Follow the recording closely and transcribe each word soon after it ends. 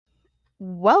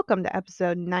Welcome to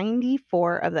episode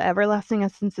 94 of the Everlasting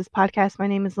Essences podcast. My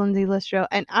name is Lindsay Listro,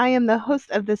 and I am the host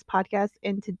of this podcast.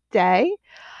 And today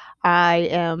I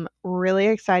am really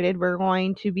excited. We're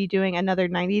going to be doing another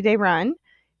 90-day run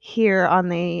here on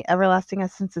the Everlasting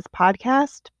Essences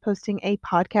podcast, posting a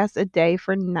podcast a day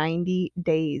for 90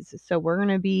 days. So we're going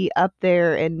to be up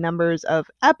there in numbers of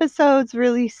episodes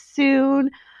really soon.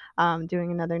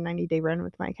 Doing another 90-day run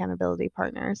with my accountability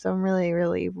partner. So I'm really,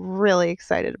 really, really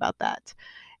excited about that.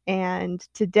 And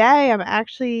today I'm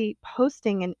actually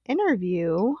posting an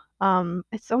interview.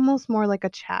 It's almost more like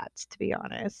a chat, to be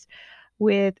honest,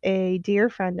 with a dear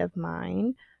friend of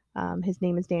mine. His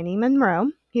name is Danny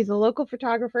Monroe. He's a local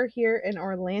photographer here in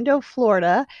Orlando,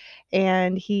 Florida,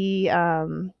 and he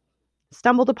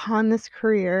stumbled upon this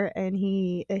career, and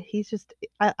he's just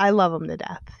I love him to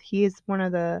death. He is one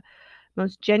of the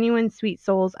most genuine, sweet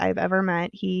souls I've ever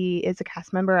met. He is a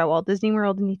cast member at Walt Disney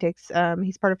World, and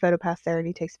he's part of PhotoPass there, and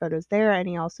he takes photos there, and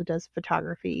he also does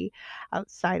photography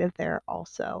outside of there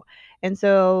also. And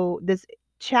so this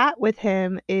chat with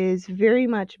him is very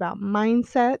much about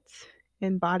mindsets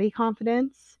and body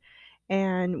confidence,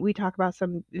 and we talk about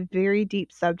some very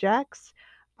deep subjects.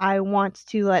 I want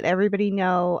to let everybody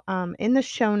know in the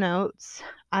show notes,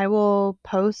 I will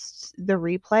post the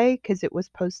replay because it was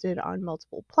posted on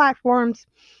multiple platforms.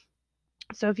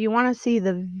 So if you want to see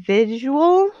the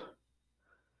visual,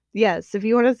 yes, if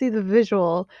you want to see the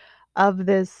visual of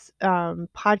this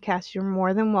podcast, you're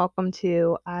more than welcome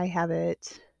to. I have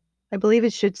it, I believe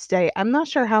it should stay. I'm not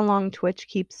sure how long Twitch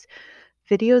keeps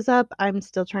videos up. I'm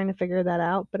still trying to figure that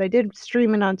out, but I did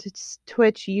stream it onto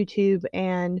Twitch, YouTube,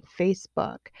 and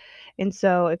Facebook. And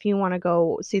so if you want to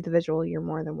go see the visual, you're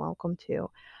more than welcome to.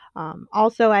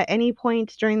 Also, at any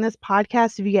point during this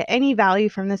podcast, if you get any value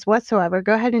from this whatsoever,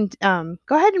 go ahead and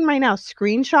right now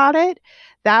screenshot it.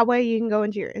 That way, you can go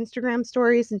into your Instagram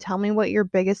stories and tell me what your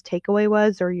biggest takeaway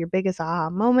was, or your biggest aha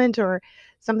moment, or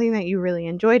something that you really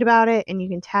enjoyed about it. And you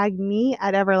can tag me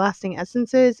at Everlasting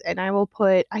Essences, and I will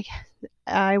put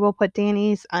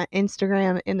Danny's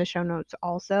Instagram in the show notes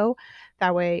also.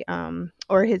 That way,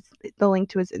 or the link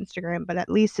to his Instagram, but at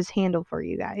least his handle for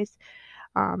you guys.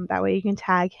 That way you can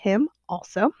tag him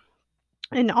also.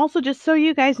 And also, just so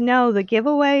you guys know, the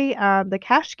giveaway, the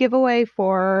cash giveaway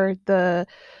for the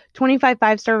 25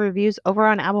 5-star reviews over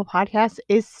on Apple Podcasts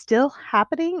is still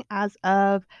happening as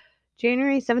of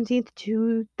January 17th,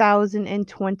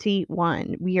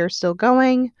 2021. We are still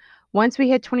going. Once we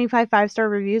hit 25 5-star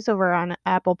reviews over on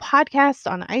Apple Podcasts,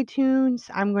 on iTunes,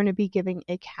 I'm going to be giving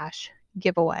a cash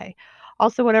giveaway.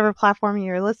 Also, whatever platform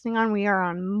you're listening on, we are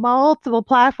on multiple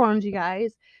platforms, you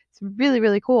guys. It's really,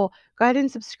 really cool. Go ahead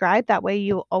and subscribe. That way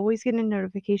you'll always get a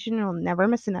notification and you'll never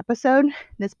miss an episode.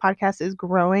 This podcast is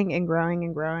growing and growing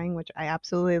and growing, which I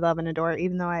absolutely love and adore,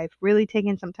 even though I've really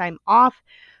taken some time off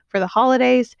for the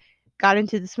holidays. Got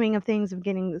into the swing of things of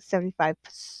getting the 75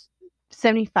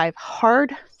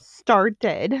 hard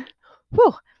started.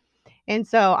 Whew. And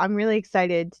so I'm really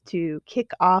excited to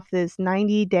kick off this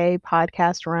 90-day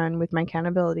podcast run with my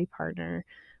accountability partner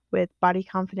with Body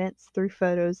Confidence Through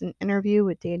Photos, an interview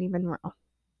with Danny Monroe.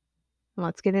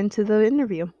 Let's get into the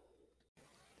interview.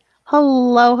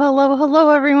 Hello, hello, hello,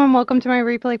 everyone. Welcome to my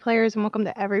replay players, and welcome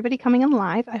to everybody coming in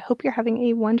live. I hope you're having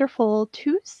a wonderful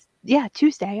Tuesday. I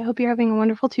hope you're having a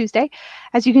wonderful Tuesday.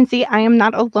 As you can see, I am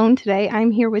not alone today. I'm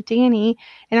here with Danny,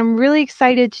 and I'm really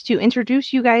excited to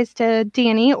introduce you guys to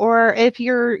Danny. Or if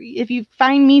you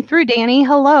find me through Danny,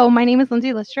 hello, my name is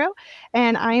Lindsay Listro,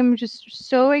 and I am just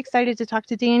so excited to talk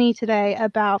to Danny today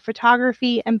about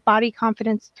photography and body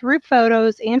confidence through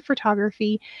photos and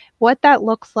photography, what that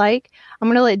looks like. I'm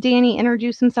going to let Danny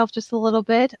introduce himself just a little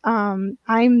bit.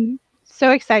 I'm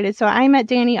so excited. So I met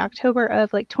Danny October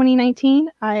of 2019.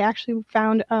 I actually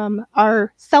found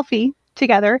our selfie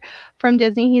together from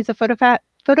Disney. He's a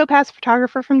PhotoPass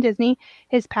photographer from Disney.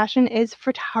 His passion is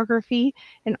photography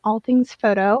and all things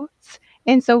photos.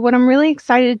 And so what I'm really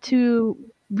excited to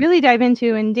really dive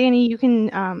into, and Danny, you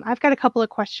can, I've got a couple of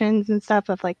questions and stuff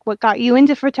of what got you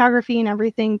into photography and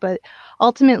everything, but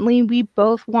ultimately we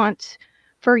both want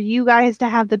for you guys to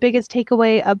have the biggest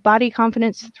takeaway of body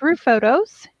confidence through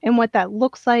photos and what that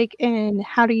looks like and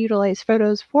how to utilize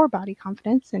photos for body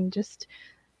confidence and just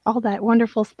all that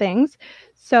wonderful things.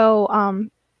 So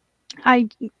I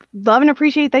love and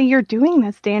appreciate that you're doing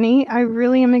this, Danny. I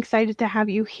really am excited to have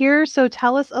you here. So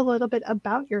tell us a little bit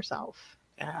about yourself.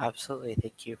 Yeah, absolutely.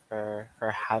 Thank you for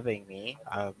having me.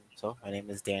 So my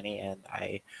name is Danny, and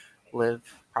I live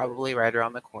probably right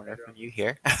around the corner from you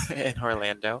here in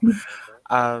Orlando.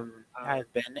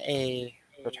 I've been a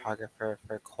photographer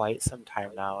for quite some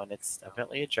time now, and it's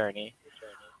definitely a journey.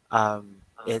 Um,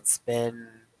 it's been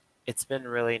it's been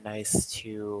really nice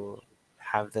to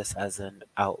have this as an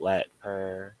outlet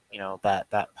for,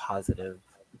 that positive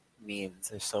means.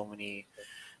 There's so many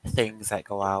things that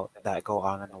go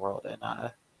on in the world,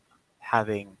 and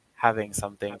having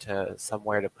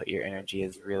somewhere to put your energy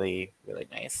is really, really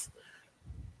nice.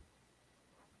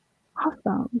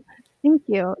 Awesome. Thank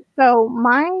you. So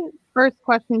my first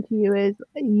question to you is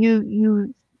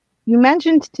you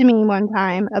mentioned to me one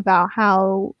time about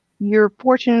how you're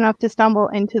fortunate enough to stumble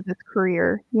into this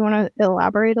career. You want to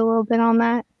elaborate a little bit on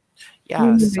that? What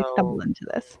do you Yeah, mean by stumbled into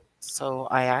this? so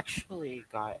I actually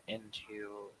got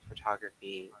into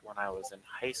photography when I was in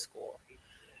high school,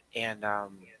 and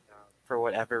for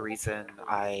whatever reason,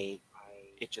 I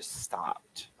it just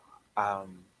stopped,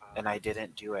 and I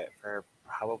didn't do it for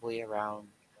probably around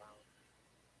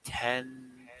 10,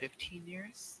 15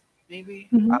 years, maybe.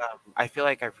 Hmm. I feel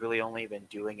like I've really only been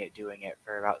doing it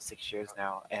for about 6 years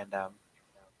now, and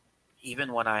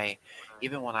even when I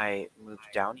even when I moved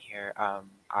down here,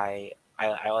 I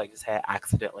like to say I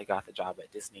accidentally got the job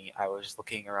at Disney. I was just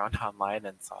looking around online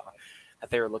and saw that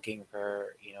they were looking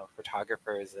for,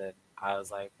 photographers, and I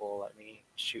was like, well, let me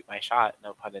shoot my shot,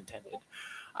 no pun intended.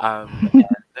 And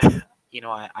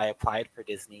I applied for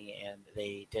Disney, and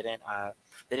they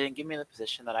didn't give me the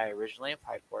position that I originally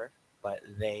applied for, but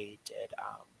they did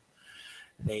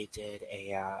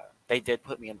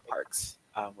put me in parks,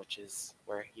 which is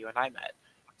where you and I met.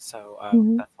 So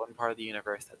Hmm. that's one part of the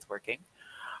universe that's working.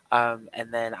 And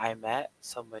then I met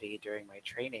somebody during my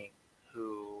training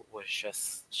who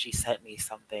she sent me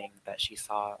something that she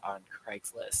saw on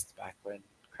Craigslist back when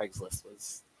Craigslist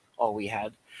was all we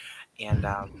had. And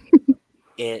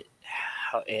it,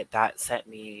 that sent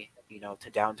me, to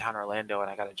downtown Orlando, and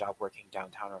I got a job working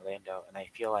downtown Orlando. And I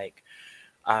feel like,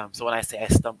 so when I say I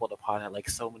stumbled upon it, like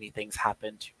so many things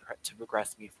happened to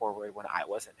progress me forward when I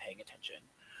wasn't paying attention.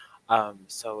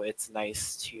 So it's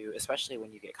nice to, especially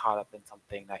when you get caught up in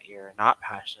something that you're not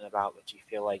passionate about, but you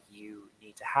feel like you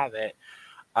need to have it.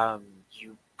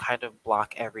 You kind of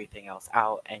block everything else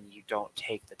out, and you don't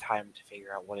take the time to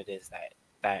figure out what it is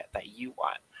that you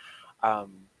want.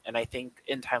 And I think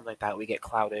in times like that, we get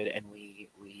clouded, and we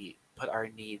put our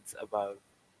needs above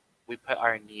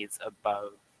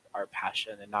our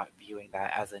passion, and not viewing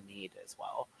that as a need as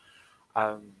well.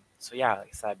 So yeah, like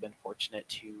I said, I've been fortunate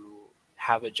to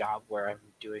have a job where I'm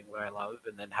doing what I love,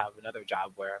 and then have another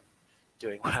job where I'm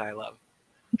doing what I love.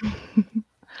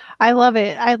 I love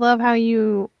it. I love how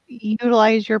you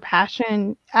utilize your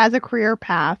passion as a career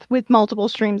path with multiple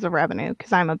streams of revenue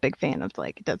because I'm a big fan of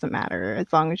like it doesn't matter as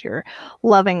long as you're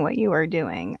loving what you are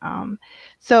doing.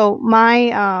 So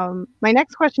my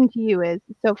next question to you is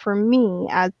so for me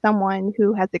as someone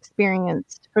who has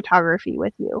experienced photography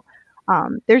with you,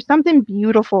 there's something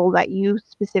beautiful that you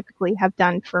specifically have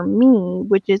done for me,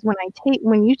 which is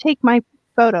when you take my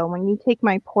photo, when you take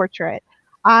my portrait,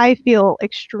 I feel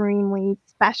extremely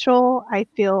special. I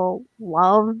feel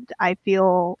loved. I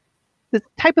feel this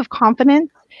type of confidence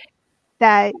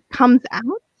that comes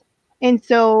out. And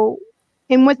so,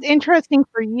 and what's interesting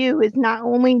for you is not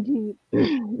only do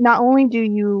not only do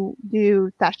you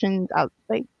do sessions out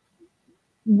like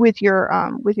with your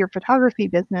photography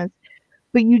business,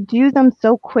 but you do them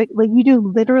so quick. Like you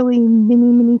do literally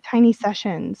mini tiny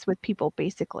sessions with people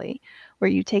basically,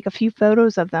 where you take a few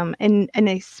photos of them in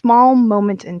a small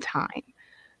moment in time.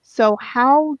 So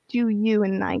how do you,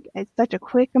 in like such a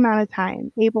quick amount of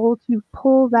time, able to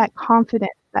pull that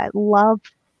confidence, that love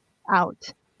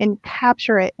out and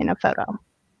capture it in a photo?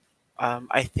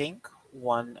 I think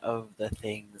one of the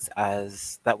things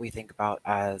as that we think about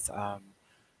as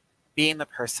being the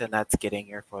person that's getting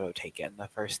your photo taken, the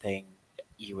first thing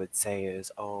you would say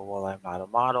is, "Oh, well, I'm not a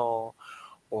model,"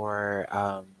 or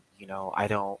I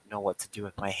don't know what to do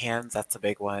with my hands. That's a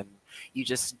big one. You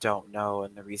just don't know,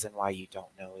 and the reason why you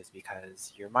don't know is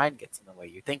because your mind gets in the way.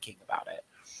 You're thinking about it.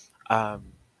 Um,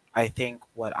 I think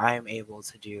what I'm able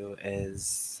to do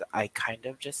is I kind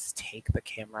of just take the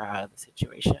camera out of the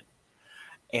situation,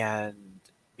 and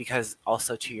because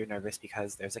also too you're nervous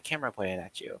because there's a camera pointed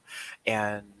at you,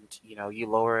 and you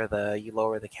lower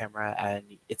the camera, and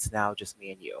it's now just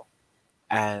me and you,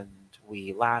 and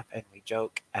we laugh and we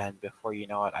joke, and before you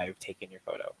know it, I've taken your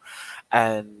photo.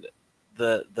 And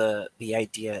the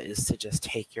idea is to just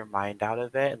take your mind out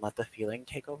of it and let the feeling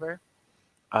take over,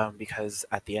 because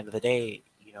at the end of the day,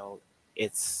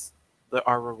 it's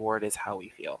our reward is how we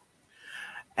feel,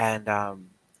 and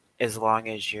as long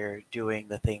as you're doing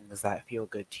the things that feel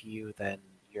good to you, then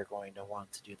you're going to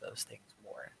want to do those things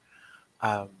more.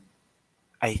 um,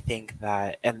 I think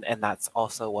that, and that's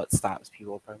also what stops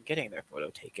people from getting their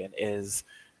photo taken, is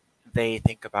they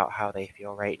think about how they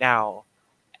feel right now,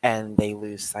 and they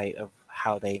lose sight of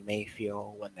how they may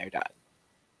feel when they're done.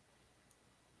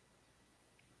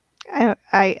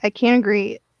 I can't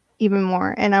agree even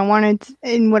more. And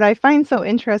and what I find so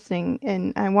interesting,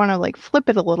 and I want to like flip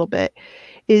it a little bit,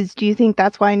 is do you think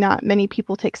that's why not many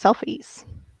people take selfies?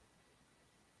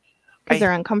 Because I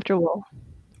they're uncomfortable.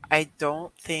 I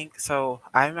don't think so.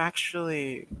 I'm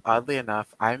actually, oddly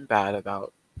enough, I'm bad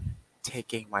about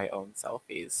taking my own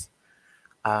selfies.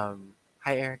 Hi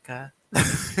Erica.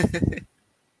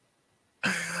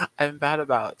 I'm bad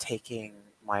about taking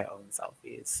my own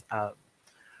selfies.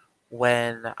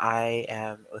 When I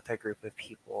am with a group of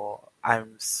people,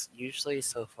 I'm usually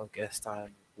so focused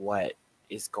on what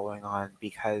is going on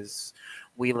because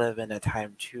we live in a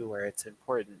time too where it's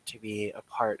important to be a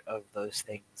part of those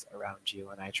things around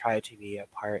you. And I try to be a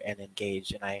part and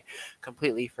engage, and I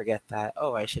completely forget that,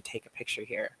 oh, I should take a picture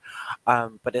here.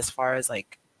 But as far as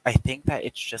like, I think that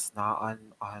it's just not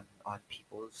on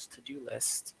people's to do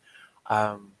list.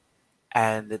 Um,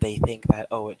 and they think that,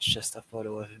 oh, it's just a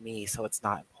photo of me, so it's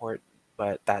not important.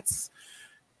 But that's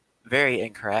very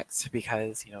incorrect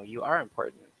because you are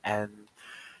important, and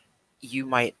you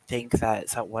might think that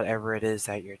whatever it is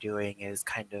that you're doing is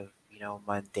kind of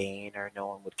mundane, or no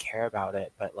one would care about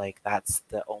it, but like that's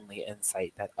the only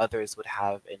insight that others would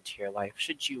have into your life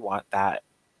should you want that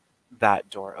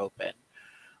door open.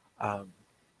 um,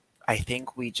 I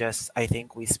think we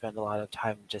spend a lot of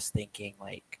time just thinking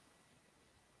like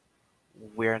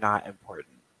we're not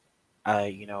important,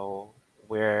 you know,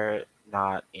 we're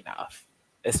not enough.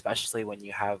 Especially when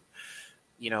you have,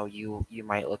 you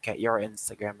might look at your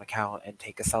Instagram account and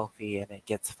take a selfie and it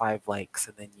gets 5 likes,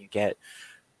 and then you get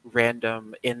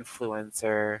random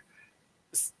influencer,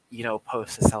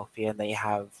 post a selfie and they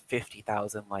have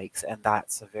 50,000 likes, and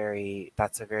that's a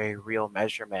very real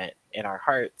measurement in our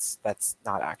hearts that's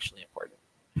not actually important.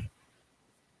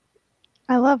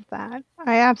 I love that.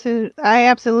 I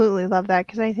absolutely love that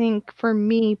because I think for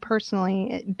me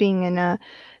personally, being in a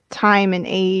time and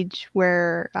age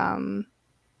where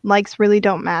likes really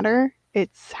don't matter.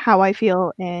 It's how I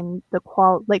feel and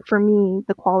like for me,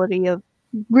 the quality of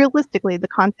realistically the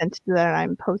content that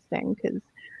I'm posting. Because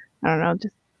I don't know,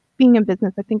 just being in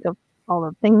business, I think of all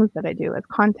the things that I do as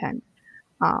content.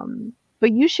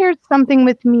 But you shared something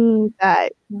with me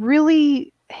that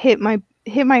really hit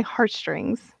my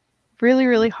heartstrings really,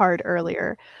 really hard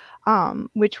earlier,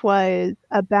 which was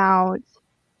about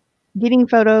getting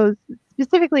photos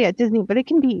specifically at Disney, but it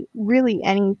can be really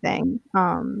anything,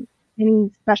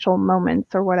 any special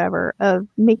moments or whatever, of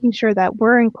making sure that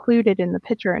we're included in the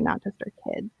picture and not just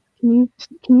our kids.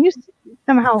 Can you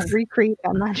somehow recreate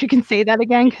that magic and say that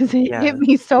again? Because it hit Yes.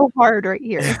 me so hard right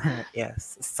here.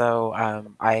 Yes. So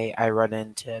I run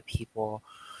into people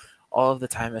all of the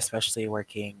time, especially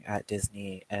working at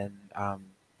Disney, and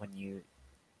when you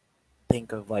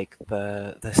think of like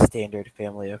the standard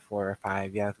family of 4 or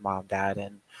 5, you have mom, dad,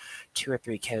 and 2 or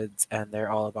 3 kids, and they're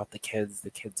all about the kids.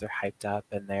 The kids are hyped up,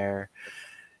 and the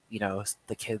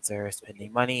kids are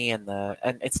spending money, and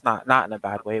it's not in a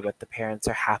bad way, but the parents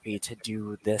are happy to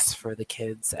do this for the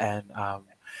kids, and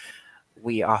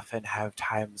we often have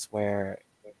times where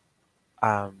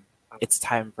um, it's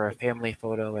time for a family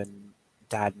photo, and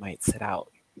dad might sit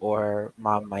out or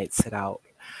mom might sit out,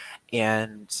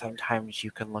 and sometimes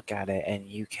you can look at it and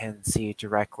you can see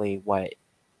directly what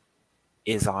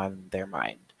is on their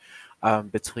mind.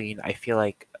 Between, I feel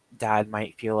like dad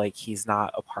might feel like he's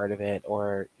not a part of it,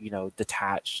 or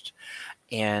detached,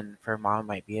 and for mom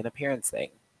might be an appearance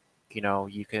thing.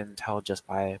 You can tell just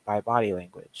by body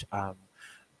language.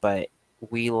 But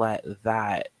we let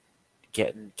that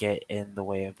get in the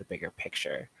way of the bigger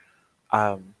picture.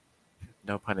 Um,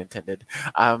 no pun intended.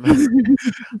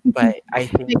 But I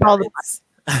think Take that all the it's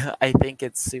I think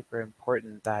it's super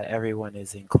important that everyone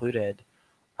is included,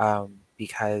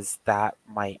 because that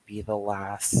might be the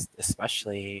last,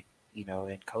 especially in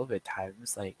COVID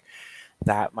times, like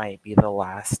that might be the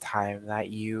last time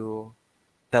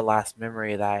the last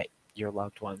memory that your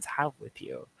loved ones have with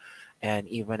you. And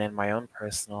even in my own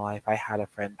personal life, I had a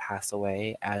friend pass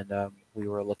away, and we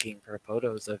were looking for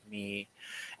photos of me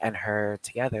and her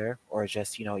together, or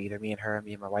just either me and her,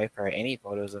 me and my wife, or any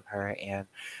photos of her, and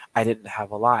I didn't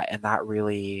have a lot, and that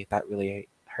really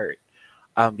hurt,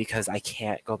 because I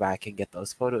can't go back and get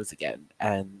those photos again.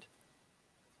 And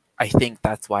I think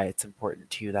that's why it's important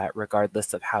too, that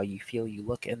regardless of how you feel you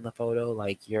look in the photo,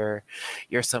 like you're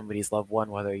somebody's loved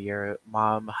one, whether you're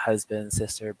mom, husband,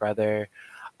 sister, brother,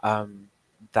 um,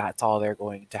 that's all they're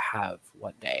going to have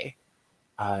one day.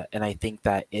 and I think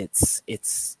that it's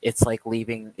like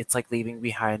leaving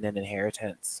behind an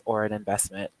inheritance or an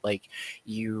investment. Like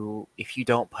if you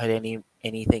don't put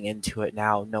anything into it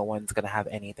now, no one's gonna have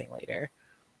anything later.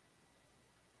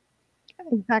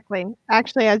 Exactly.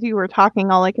 Actually, as you were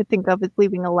talking, all I could think of is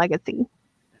leaving a legacy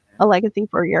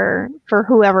for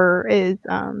whoever is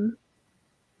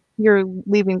you're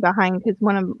leaving behind. Because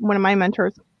one of my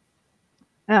mentors,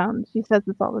 she says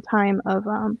this all the time of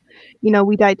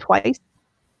we die twice.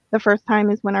 The first time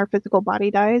is when our physical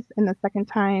body dies, and the second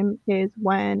time is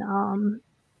when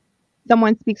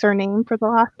someone speaks our name for the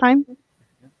last time.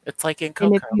 It's like in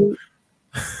And if Coco. you,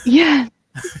 yes,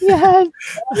 yes,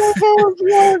 yes,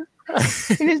 yes,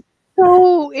 it is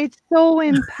it's so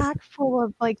impactful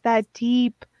of like that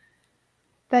deep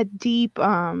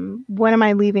what am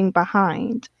I leaving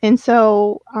behind? And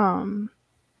so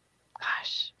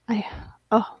gosh, I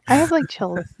have like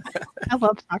chills. I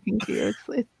love talking to you.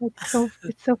 It's so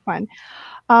fun.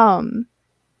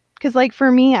 Cuz like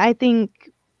for me, I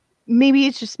think maybe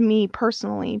it's just me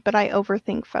personally, but I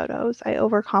overthink photos. I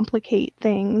overcomplicate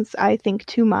things. I think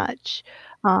too much.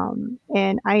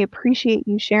 And I appreciate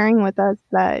you sharing with us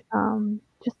that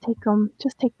just take them,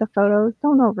 just take the photos.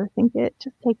 Don't overthink it.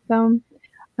 Just take them.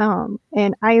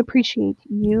 And I appreciate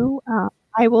you.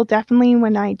 I will definitely,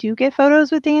 when I do get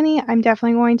photos with Danny, I'm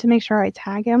definitely going to make sure I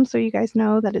tag him so you guys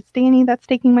know that it's Danny that's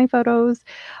taking my photos.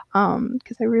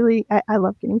 Because I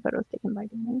love getting photos taken by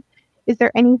Danny. Is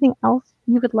there anything else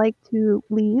you would like to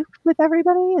leave with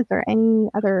everybody? Is there any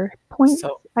other points?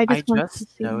 So I I just want to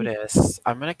just see. noticed,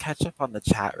 I'm gonna catch up on the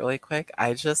chat really quick.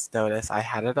 I just noticed I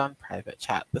had it on private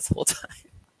chat this whole time.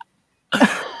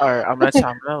 Or I'm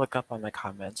gonna look up on the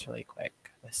comments really quick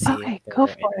to see if Okay, there go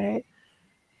were for it.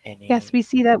 Yes, any. we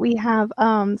see that we have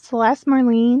Celeste,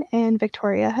 Marlene, and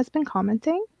Victoria has been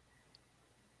commenting.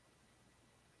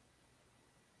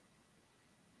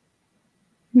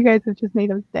 You guys have just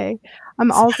made his day.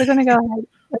 I'm also going to go ahead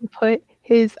and put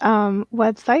his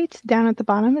website down at the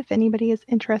bottom. If anybody is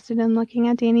interested in looking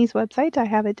at Danny's website, I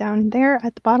have it down there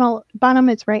at the bottom.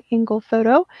 It's Right Angle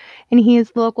Photo, and he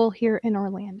is local here in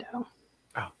Orlando.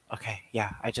 Oh, okay.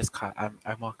 Yeah,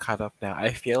 I'm all caught up now.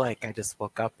 I feel like I just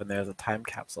woke up and there's a time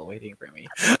capsule waiting for me.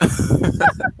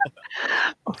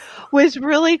 What's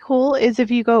really cool is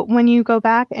when you go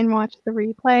back and watch the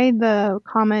replay, the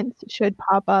comments should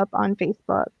pop up on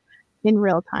Facebook in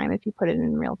real time. If you put it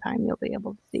in real time, you'll be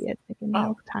able to see it like in Oh,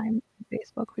 real time on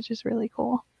Facebook, which is really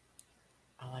cool.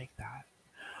 I like that.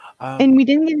 And we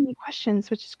didn't get any questions,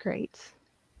 which is great.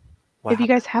 What If you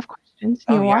happened? guys have questions and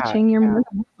Oh you're yeah, watching, you're more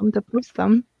than welcome to post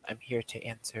them. I'm here to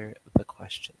answer the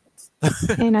questions.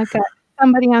 And I've got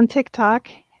somebody on TikTok.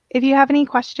 If you have any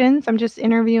questions, I'm just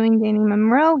interviewing Danny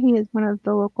Monroe. He is one of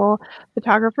the local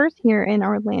photographers here in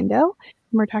Orlando.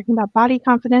 And we're talking about body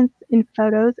confidence in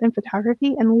photos and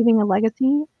photography and leaving a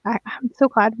legacy. I'm so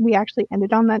glad we actually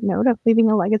ended on that note of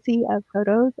leaving a legacy of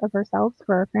photos of ourselves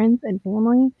for our friends and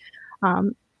family.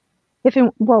 Um,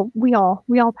 we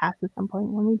all pass at some point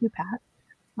when we do pass.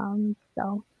 I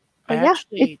But yeah, it's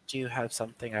actually do have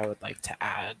something I would like to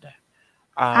add.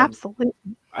 Um, absolutely.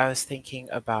 I was thinking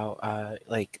about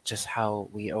like just how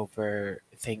we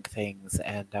overthink things,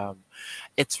 and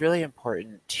it's really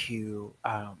important to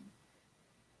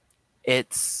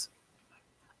it's.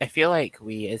 I feel like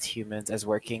we as humans, as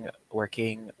working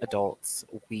adults,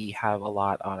 we have a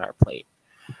lot on our plate.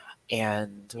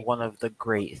 And one of the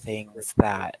great things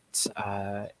that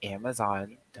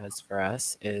Amazon does for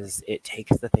us is it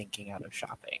takes the thinking out of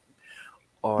shopping,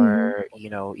 Mhm. or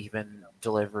even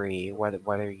delivery.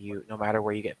 Whether you no matter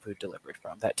where you get food delivered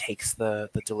from, that takes the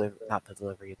deliver not the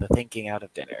delivery, the thinking out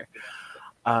of dinner.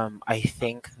 I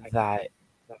think that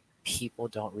people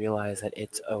don't realize that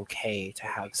it's okay to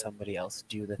have somebody else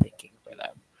do the thinking for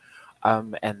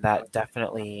them. And that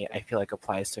definitely I feel like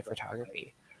applies to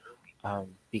photography,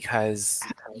 because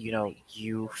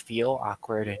you feel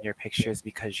awkward in your pictures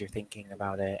because you're thinking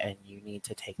about it, and you need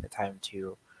to take the time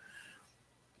to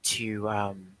to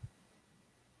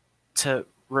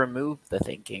remove the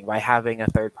thinking by having a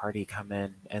third party come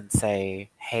in and say,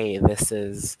 hey, this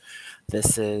is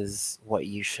what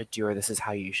you should do, or this is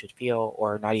how you should feel,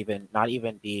 or not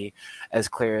even be as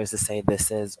clear as to say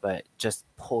this is, but just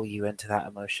pull you into that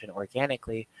emotion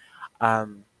organically.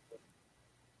 um,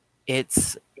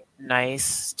 it's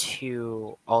nice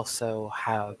to also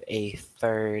have a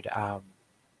third,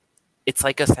 it's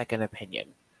like a second opinion.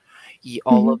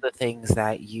 All Mhm. of the things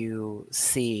that you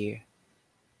see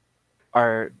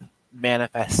are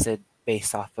manifested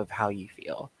based off of how you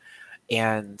feel.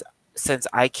 And since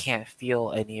I can't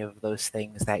feel any of those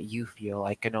things that you feel,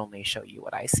 I can only show you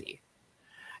what I see.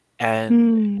 And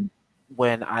Mm.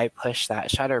 when I push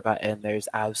that shutter button, there's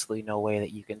absolutely no way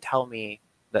that you can tell me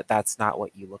that that's not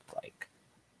what you looked like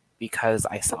because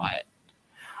I saw it.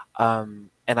 And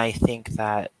I think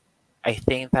that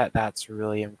that's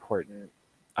really important.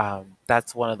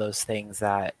 That's one of those things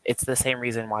that it's the same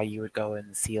reason why you would go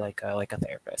and see like a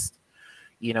therapist.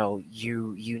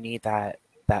 You need that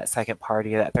second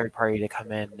party, that third party to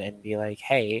come in and be like,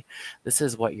 hey, this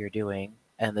is what you're doing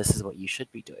and this is what you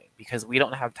should be doing, because we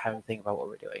don't have time to think about what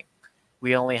we're doing.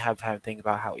 We only have time to think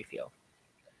about how we feel.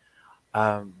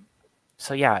 Um,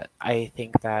 so yeah, I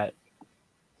think that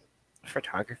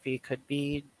photography could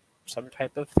be some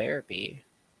type of therapy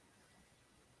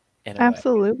in a way.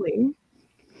 Absolutely.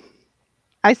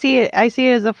 I see it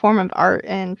as a form of art,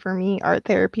 and for me, art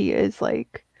therapy is,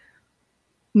 like,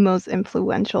 most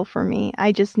influential for me.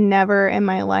 I just never in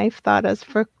my life thought as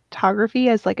photography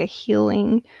as, like, a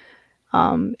healing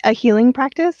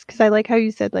practice, because I like how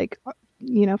you said, like,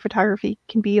 photography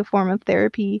can be a form of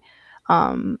therapy.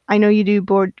 I know you do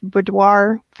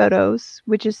boudoir photos,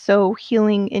 which is so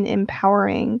healing and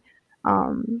empowering.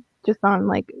 Just on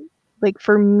like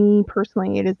for me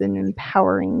personally, it is an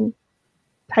empowering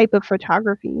type of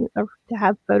photography to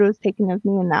have photos taken of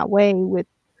me in that way with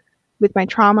my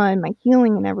trauma and my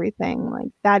healing and everything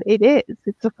like that.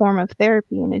 It's a form of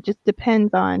therapy, and it just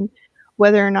depends on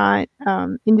whether or not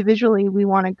individually we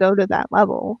want to go to that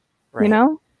level, you Right.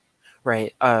 know.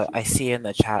 Right. I see in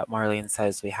the chat, Marlene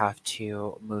says we have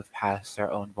to move past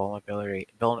our own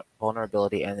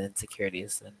vulnerability and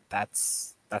insecurities, and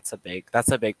that's a big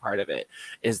part of it.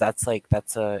 Is it's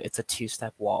a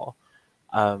two-step wall.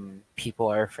 People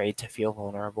are afraid to feel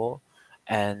vulnerable,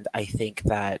 and I think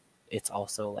that it's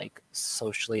also like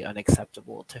socially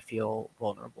unacceptable to feel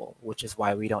vulnerable, which is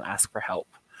why we don't ask for help.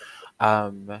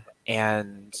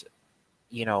 And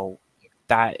you know,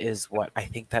 that is what I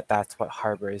think that's what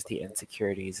harbors the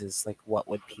insecurities, is like, what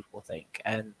would people think?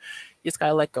 And you just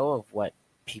gotta let go of what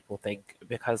people think,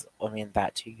 because I mean,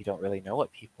 that too, you don't really know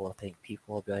what people will think.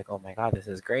 People will be like, oh my God, this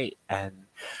is great. And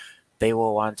they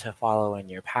will want to follow in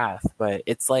your path. But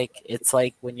it's like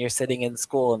when you're sitting in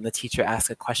school and the teacher asks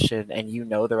a question and you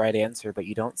know the right answer, but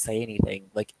you don't say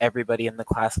anything. Like, everybody in the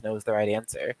class knows the right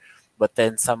answer, but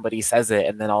then somebody says it,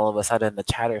 and then all of a sudden the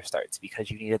chatter starts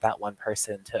because you needed that one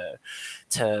person to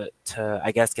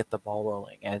I guess get the ball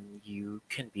rolling, and you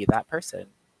can be that person,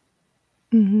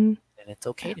 Mm-hmm. and it's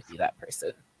okay to be that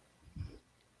person.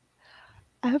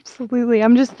 Absolutely.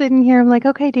 I'm just sitting here. I'm like,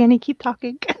 okay, Danny, keep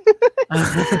talking.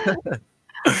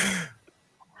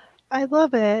 I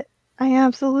love it. I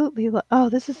absolutely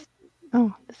love. This has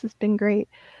been great.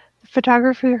 The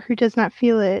photographer who does not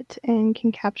feel it and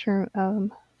can capture does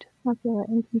not feel it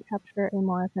and can capture a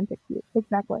more authentic view.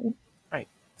 Exactly. Right.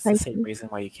 It's the I same see. reason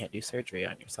why you can't do surgery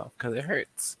on yourself, because it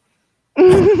hurts.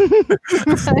 Right?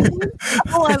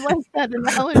 Oh, I like that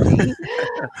analogy.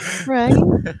 Right?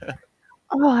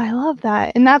 Oh, I love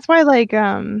that. And that's why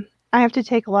I have to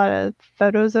take a lot of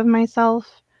photos of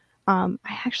myself. I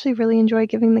actually really enjoy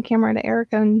giving the camera to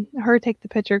Erica and her take the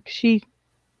picture, 'cause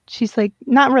she's like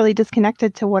not really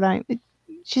disconnected to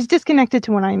she's disconnected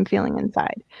to what I'm feeling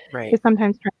inside. Right. Because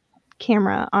sometimes trying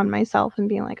camera on myself and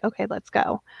being like, okay, let's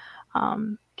go,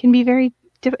 can be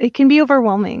it can be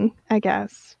overwhelming, I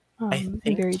guess, I and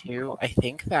think very too, difficult. I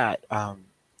think that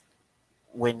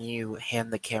when you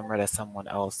hand the camera to someone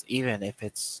else, even if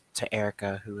it's to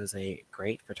Erica, who is a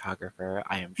great photographer,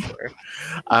 I am sure,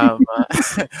 um,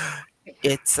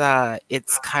 it's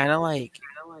kind of like,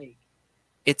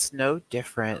 it's no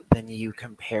different than you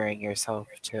comparing yourself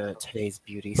to today's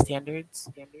beauty standards.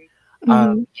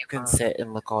 Hmm. You can sit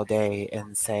and look all day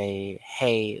and say,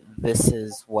 hey, this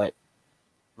is what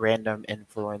random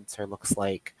influencer looks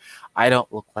like. I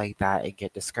don't look like that, and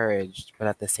get discouraged. But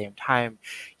at the same time,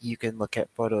 you can look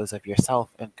at photos of yourself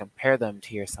and compare them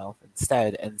to yourself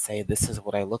instead and say, this is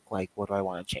what I look like. What do I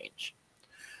want to change?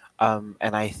 And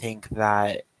I think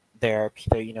that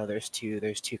there's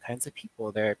two kinds of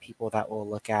people. There are people that will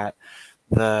look at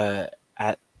the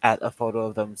at a photo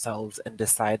of themselves and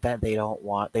decide that they don't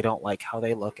like how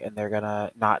they look, and they're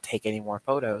gonna not take any more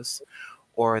photos.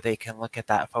 Or they can look at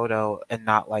that photo and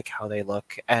not like how they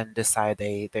look and decide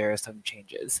there are some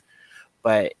changes.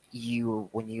 But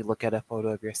when you look at a photo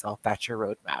of yourself, that's your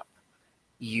roadmap.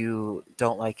 You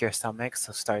don't like your stomach,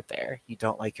 so start there. You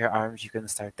don't like your arms, you can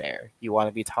start there. You want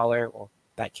to be taller, well,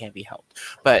 that can't be helped.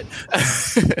 But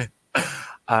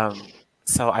um,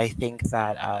 so I think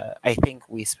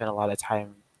we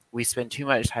spend too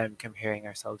much time comparing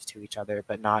ourselves to each other,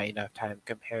 but not enough time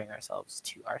comparing ourselves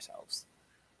to ourselves.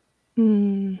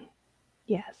 Mm,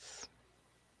 yes,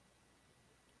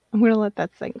 I'm gonna let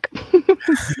that sink.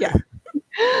 Yeah.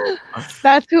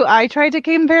 That's who I try to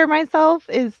compare myself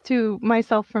is to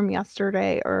myself from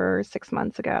yesterday or 6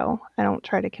 months ago. I don't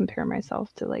try to compare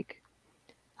myself to, like,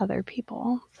 other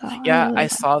people, so I Yeah, really I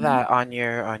like saw that. that on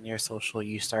your social.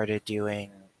 You started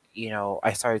doing,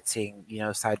 I started seeing,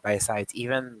 side by sides.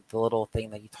 Even the little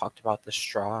thing that you talked about, the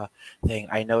straw thing,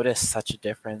 I noticed such a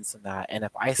difference in that. And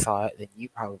if I saw it, then you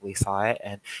probably saw it,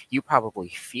 and you probably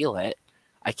feel it.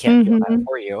 I can't feel that Mhm.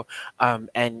 for you.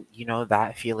 And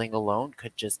that feeling alone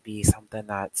could just be something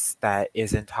that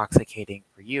is intoxicating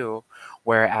for you,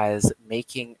 whereas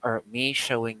making or me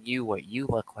showing you what you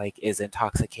look like is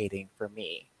intoxicating for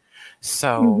me.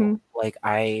 So, Mhm. like,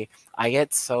 I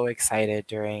get so excited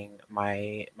during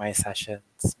my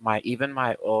sessions. I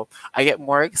get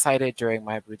more excited during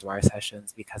my boudoir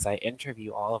sessions because I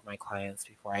interview all of my clients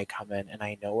before I come in, and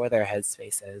I know where their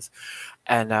headspace is,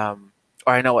 and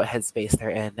or I know what headspace they're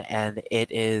in, and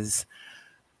it is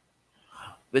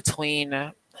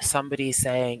between somebody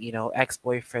saying,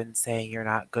 ex-boyfriend saying you're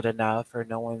not good enough or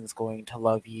no one's going to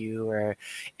love you or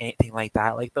anything like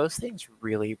that. Like those things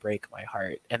really break my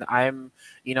heart. And I'm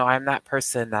that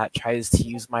person that tries to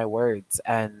use my words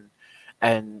and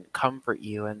comfort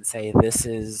you and say this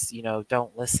is,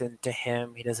 don't listen to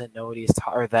him. He doesn't know what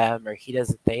or them, or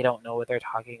they don't know what they're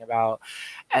talking about.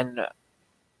 And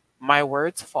my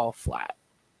words fall flat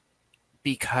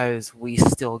because we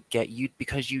still get you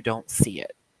because you don't see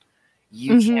it.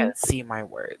 You Mhm. can't see my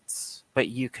words, but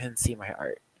you can see my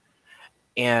art.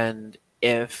 And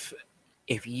if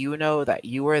you know that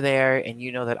you were there and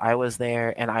you know that I was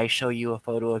there and I show you a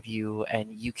photo of you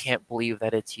and you can't believe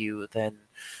that it's you, then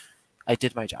I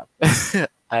did my job.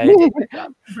 I did my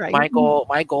job. Right.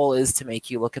 My goal is to make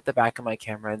you look at the back of my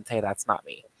camera and say that's not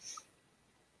me.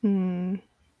 Mm,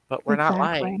 But we're not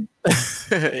lying.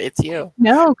 exactly. It's you.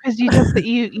 No, 'cause you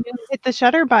hit the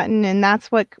shutter button and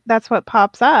that's what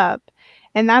pops up,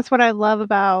 and that's what I love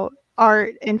about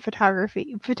art and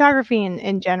photography. Photography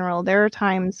in general, there are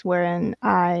times when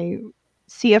I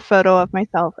see a photo of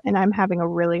myself and I'm having a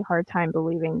really hard time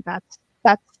believing that's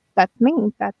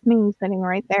me. That's me sitting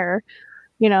right there.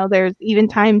 There's even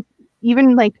times,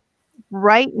 even like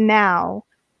right now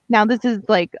this is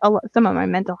like some of my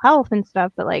mental health and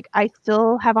stuff, but like I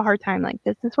still have a hard time. Like,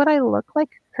 this is what I look like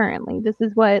currently. This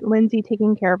is what Lindsay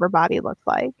taking care of her body looks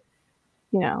like,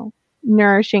 you know,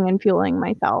 nourishing and fueling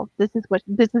myself. This is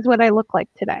what I look like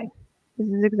today. This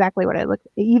is exactly what I look,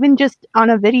 even just on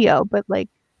a video, but like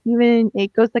even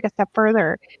it goes like a step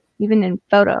further, even in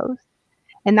photos.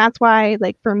 And that's why,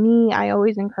 like, for me, I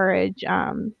always encourage,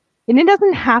 and it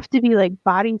doesn't have to be like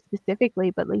body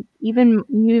specifically, but like even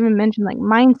you even mentioned like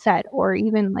mindset, or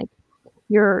even like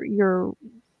your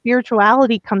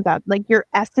spirituality comes out, like your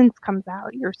essence comes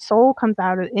out, your soul comes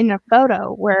out in a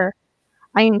photo. Where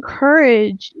I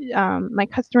encourage my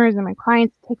customers and my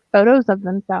clients to take photos of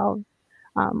themselves,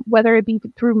 whether it be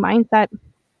through mindset,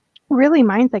 really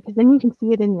mindset, because then you can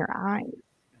see it in your eyes.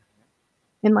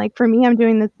 And like for me, I'm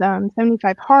doing this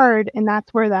 75 hard, and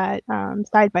that's where that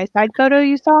side by side photo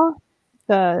you saw,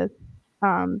 the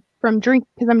from drink,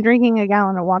 because I'm drinking a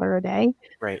gallon of water a day,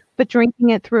 Right. but drinking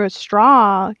it through a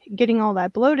straw, getting all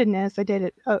that bloatedness. I did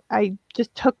it. I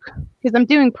just took, because I'm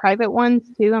doing private ones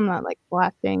too. I'm not like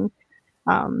blasting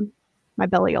um, my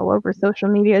belly all over social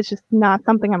media. It's just not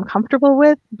something I'm comfortable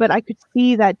with. But I could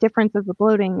see that difference of the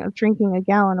bloating of drinking a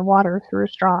gallon of water through a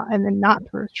straw and then not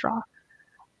through a straw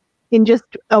in just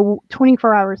a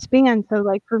 24-hour span. So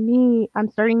like for me, I'm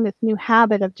starting this new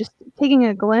habit of just taking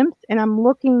a glimpse, and I'm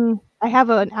looking. I have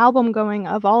an album going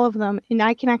of all of them, and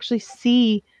I can actually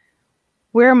see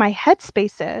where my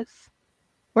headspace is,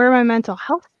 where my mental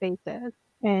health space is,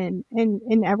 and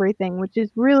everything, which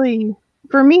is really,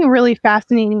 for me, really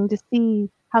fascinating to see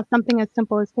how something as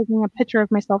simple as taking a picture of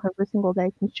myself every single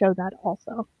day can show that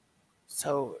also.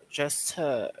 So just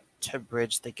to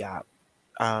bridge the gap,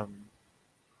 um,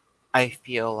 I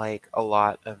feel like a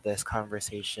lot of this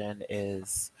conversation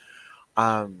is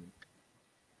um,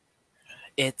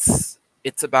 it's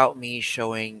about me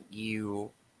showing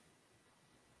you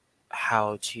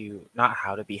how to not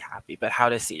how to be happy, but how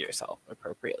to see yourself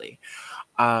appropriately.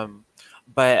 Um,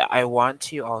 but I want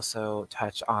to also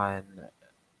touch on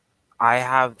I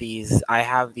have these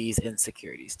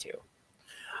insecurities too.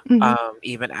 Hmm.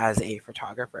 Even as a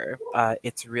photographer,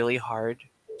 it's really hard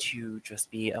to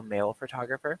just be a male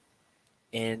photographer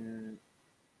in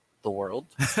the world.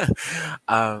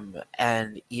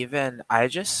 And even I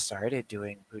just started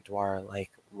doing boudoir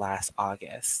like last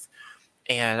August,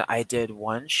 and I did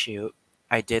one shoot.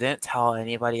 I didn't tell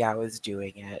anybody I was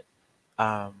doing it,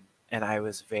 and I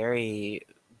was very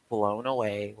blown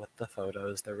away with the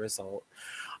photos, the result.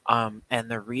 And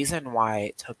the reason why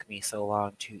it took me so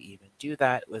long to even do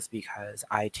that was because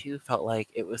I too felt like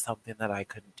it was something that I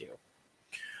couldn't do.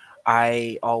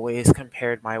 I always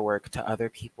compared my work to other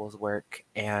people's work,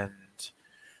 and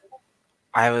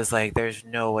I was like, there's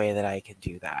no way that I can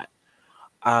do that.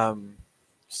 Um,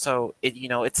 so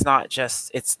it's not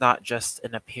just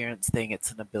an appearance thing,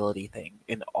 it's an ability thing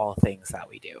in all things that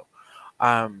we do.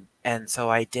 And so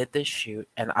I did this shoot,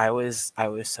 and I was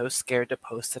so scared to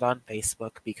post it on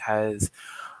Facebook because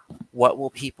what will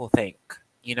people think?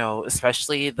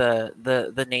 Especially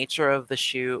the nature of the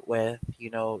shoot with,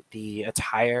 the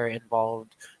attire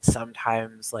involved.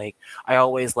 Sometimes, like, I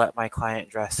always let my client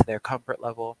dress to their comfort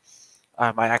level.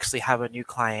 I actually have a new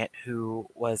client who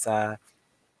was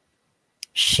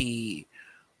she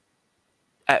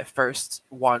at first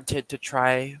wanted to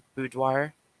try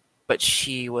boudoir, but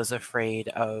she was afraid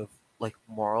of, like,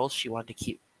 morals. She wanted to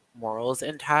keep morals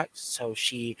intact, so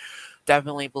she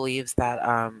definitely believes that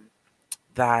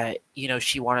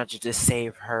she wanted to just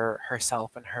save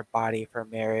herself and her body for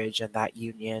marriage and that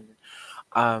union.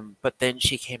 But then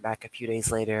she came back a few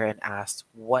days later and asked,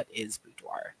 "What is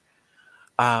boudoir?"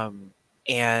 Um,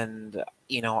 and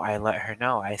I let her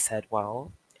know. I said,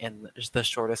 "Well, in the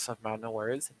shortest amount of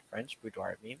words in French,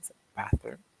 boudoir means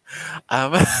bathroom."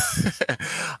 um,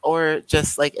 or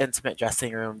just like intimate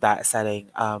dressing room, that setting.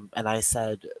 And I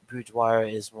said boudoir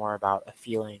is more about a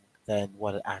feeling than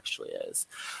what it actually is.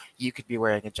 You could be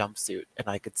wearing a jumpsuit, and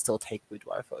I could still take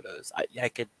boudoir photos. I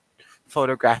could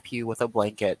photograph you with a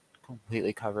blanket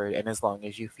completely covered, and as long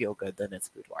as you feel good, then it's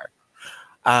boudoir.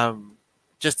 Um,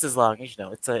 just as long as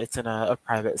it's in a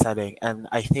private setting. And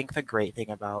I think the great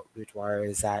thing about boudoir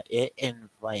is that it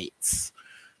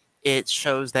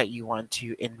shows that you want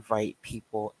to invite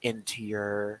people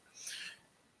into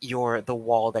the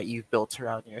wall that you've built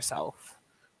around yourself.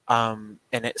 And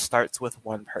it starts with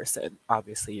one person,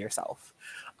 obviously yourself.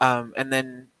 And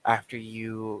then after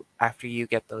you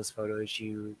get those photos,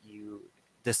 you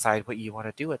decide what you want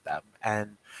to do with them.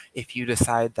 And if you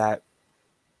decide that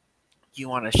you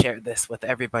want to share this with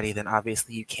everybody, then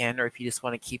obviously you can. Or if you just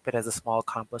want to keep it as a small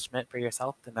accomplishment for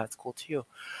yourself, then that's cool too.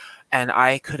 And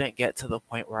I couldn't get to the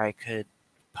point where I could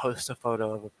post a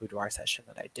photo of a boudoir session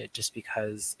that I did, just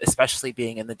because, especially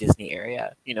being in the Disney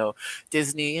area,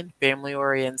 Disney and family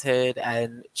oriented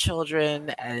and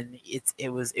children, and it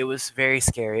was very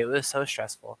scary. It was so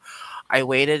stressful. I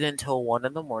waited until 1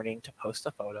 in the morning to post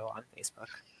a photo on Facebook.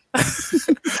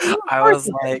 Of I course was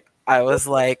you did. like, I was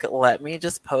like, let me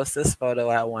just post this photo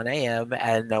at 1 a.m.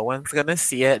 and no one's gonna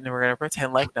see it, and we're gonna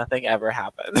pretend like nothing ever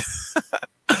happened.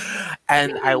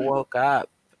 And I woke up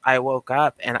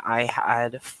and I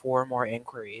had four more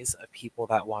inquiries of people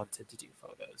that wanted to do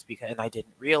photos, and I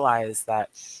didn't realize that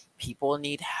people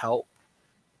need help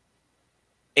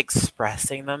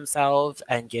expressing themselves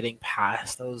and getting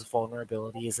past those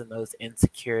vulnerabilities and those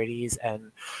insecurities,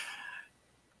 and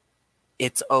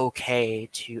it's okay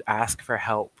to ask for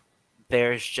help.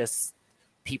 There's just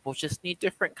People just need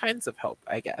different kinds of help,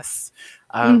 I guess.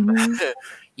 Um,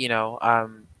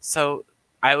 Mhm. so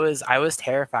I was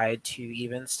terrified to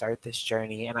even start this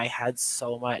journey, and I had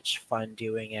so much fun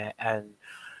doing it. And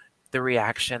the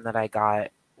reaction that I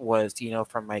got was,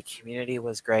 from my community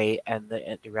was great, and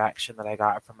the reaction that I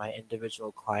got from my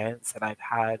individual clients that I've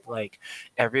had, like,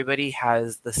 everybody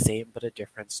has the same but a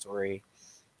different story.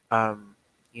 Um,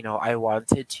 I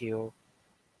wanted to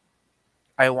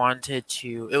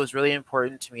it was really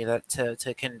important to me that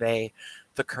to convey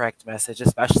the correct message,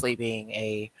 especially being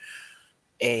a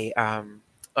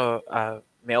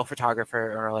male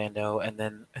photographer in Orlando, and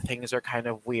then things are kind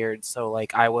of weird. So,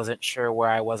 like, I wasn't sure where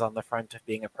I was on the front of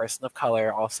being a person of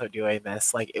color also doing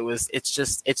this. Like, it's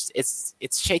just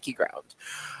it's shaky ground.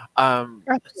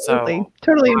 Absolutely. So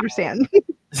Totally understand.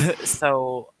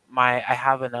 I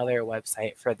have another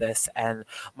website for this, and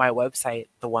my website,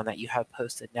 the one that you have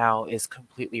posted now, is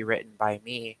completely written by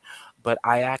me, but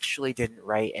I actually didn't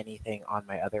write anything on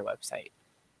my other website.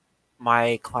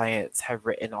 My clients have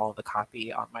written all the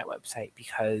copy on my website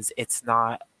because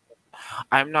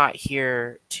I'm not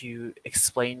here to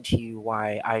explain to you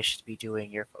why I should be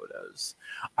doing your photos.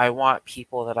 I want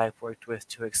people that I've worked with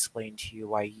to explain to you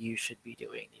why you should be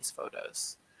doing these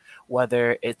photos.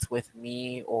 Whether it's with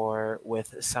me or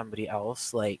with somebody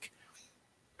else, like,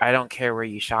 I don't care where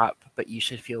you shop, but you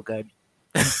should feel good.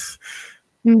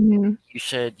 Mhm. You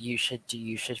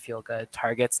should feel good.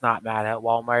 Target's not mad at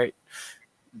Walmart.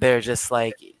 They're just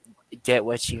like, get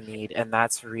what you need, and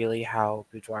that's really how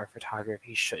boudoir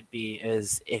photography should be.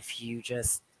 Is if you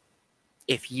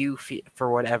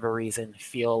for whatever reason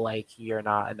feel like you're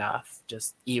not enough,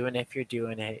 just even if you're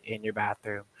doing it in your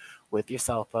bathroom with your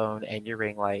cell phone and your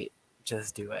ring light,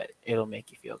 just do it. It'll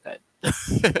make you feel good.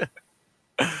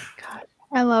 God,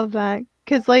 I love that.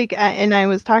 Because, like, and I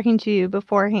was talking to you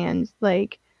beforehand,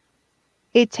 like,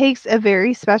 it takes a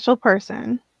very special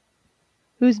person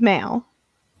who's male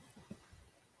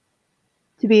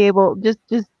to be able,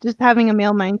 just having a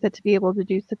male mindset to be able to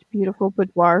do such beautiful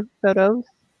boudoir photos.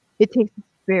 It takes a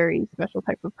very special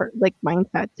type of like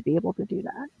mindset to be able to do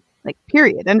that. Like,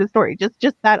 period, end of story.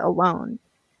 Just that alone.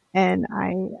 And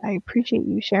I appreciate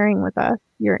you sharing with us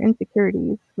your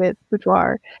insecurities with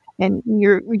boudoir and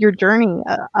your journey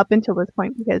up until this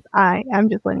point, because I'm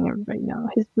just letting everybody know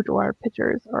his boudoir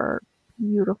pictures are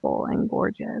beautiful and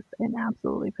gorgeous and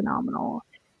absolutely phenomenal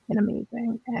and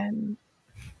amazing. And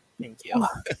Thank you.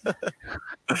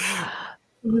 oh,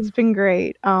 it's been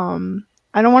great.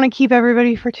 I don't want to keep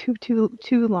everybody for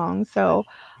too long, so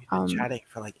We've been chatting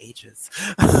for like ages.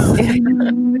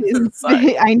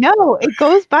 Sorry. I know it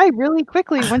goes by really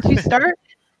quickly once you start.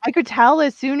 I could tell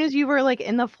as soon as you were like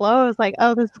in the flow. I was like,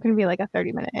 oh, this is gonna be like a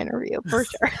 30-minute interview for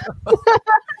sure.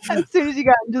 As soon as you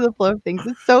got into the flow of things,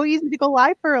 it's so easy to go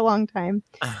live for a long time.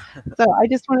 So I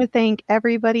just want to thank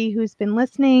everybody who's been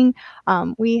listening.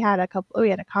 We had a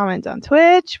comment on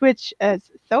Twitch, which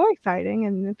is so exciting,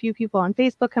 and a few people on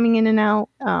Facebook coming in and out.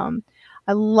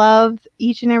 I love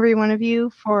each and every one of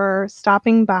you for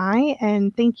stopping by,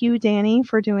 and thank you, Danny,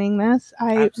 for doing this.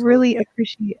 I really Absolutely.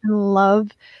 appreciate and love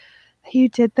that you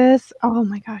did this. Oh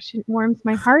my gosh, it warms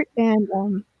my heart, and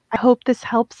I hope this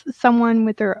helps someone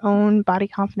with their own body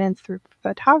confidence through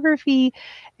photography.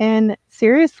 And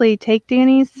seriously, take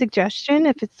Danny's suggestion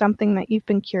if it's something that you've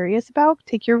been curious about.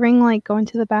 Take your ring light, go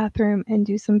into the bathroom, and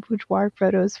do some boudoir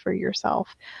photos for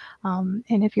yourself. And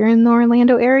if you're in the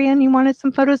Orlando area and you wanted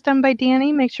some photos done by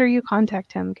Danny, make sure you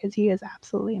contact him because he is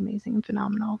absolutely amazing and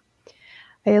phenomenal.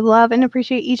 I love and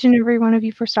appreciate each and every one of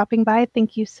you for stopping by.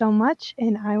 Thank you so much,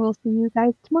 and I will see you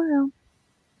guys tomorrow.